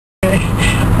say,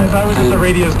 as I was at the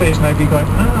radio station, I'd be going,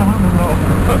 oh, I don't know.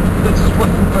 This is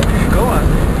what go on.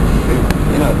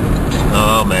 You know.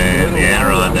 Oh man, the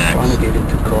Adirondacks. Trying to get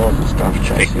into cars and stuff,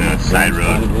 Take the side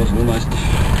road. Almost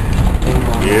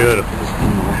beautiful.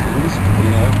 In my hands, you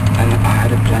know, and I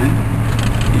had a plan,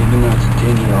 even though it's a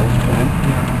 10-year-old plan.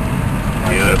 Yeah.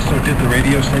 Beautiful. So did the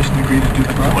radio station agree to do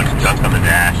the So project? much junk on the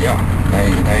dash. Yeah,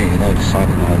 they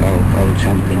decided they'll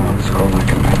jump in on this call like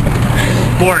a map.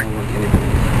 Sport.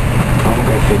 I'll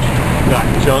go fetch it. Got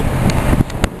junk.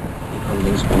 If I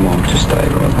lose my mom to stay,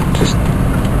 rather just...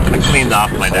 I cleaned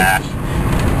off my dash.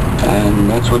 And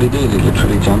that's what he did. He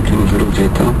literally jumped in his little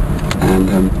Jetta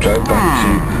and drove back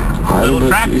to little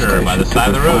tractor by the side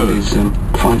of the road.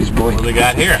 Find his boy. What do they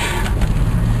got here?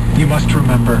 You must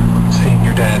remember seeing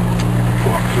your dad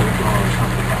walk through the door or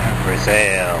something like that. For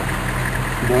sale.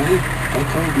 Daddy, I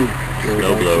told you.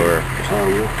 Snowblower. So I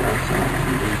walked outside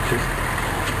and he just...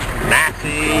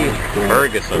 Massey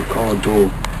Ferguson. Car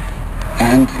door.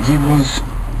 And he was...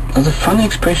 There's a funny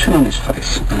expression on his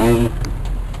face.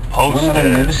 One that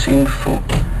I've never seen before.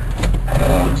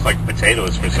 Looks like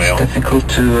potatoes for sale. It's difficult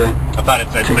to... I thought it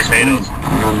said potatoes.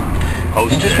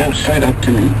 He just walked straight up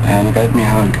to me and gave me a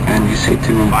hug, and he said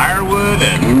to me, firewood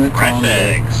and fresh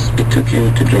eggs. It took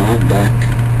him to drive back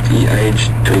the age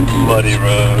 20 Muddy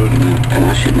road. And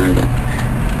I should know that.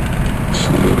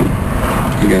 So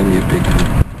he gave me a big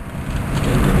hug.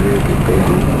 Gave me a really big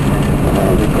hug.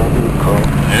 We got in the car.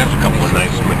 There's a couple of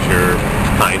nice mature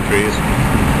pine trees.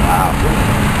 Wow.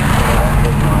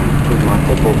 With my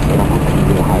football, so I'm not going to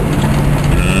do a hike.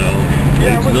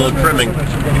 Yeah, it's a little trimming. But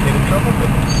you're going to get in trouble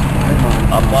with this.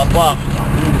 Up. Because,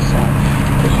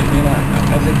 you know,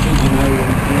 as a kid, you know,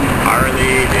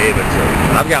 Harley Davidson.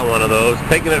 I've got one of those.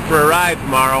 Taking it for a ride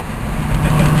tomorrow.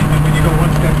 When you go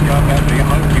one step beyond that, they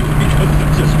hug you because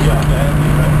it's just beyond that.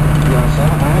 yeah, so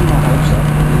I have my hopes up.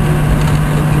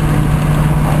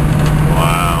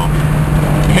 Wow.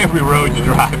 Every road you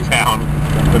drive down,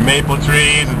 the maple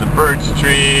trees and the birch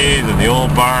trees and the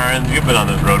old barns. You've been on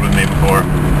this road with me before.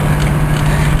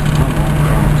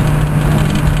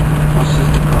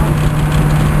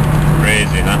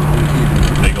 Crazy, huh?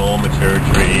 Big old mature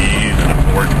trees and a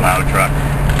Ford plow truck.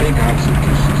 Big hugs and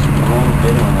kisses and a long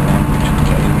bit on the language of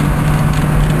telling me,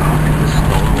 look at the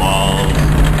Stone walls.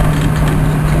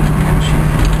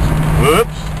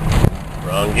 Whoops.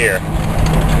 Wrong gear.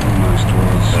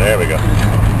 There we go.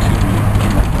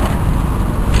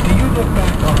 Do you look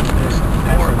back on this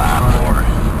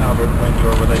Albert, when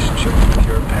your relationship with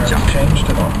your parents changed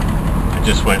at all? I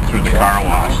just went through the car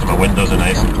wash, so my windows are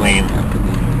nice and clean.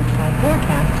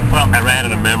 Well, I ran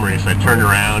out of memory, so I turned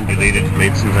around, deleted,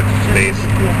 made some extra space. So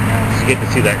you get to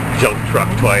see that junk truck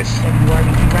twice.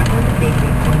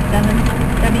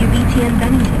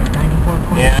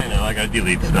 Yeah, I know, I gotta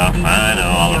delete stuff. I know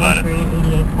all about it.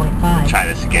 Try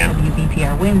this again.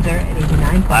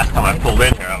 Last time I pulled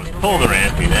in here, I was full to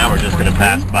Rampy. Now we're just gonna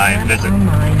pass by and visit.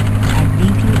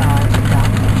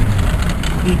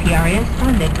 VPR is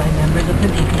funded by members of the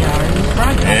VPR in this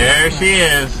project. There she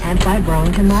is. And by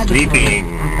Burlington Laboratory. Sleeping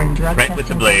right with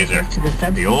the blazer.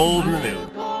 The old and the new.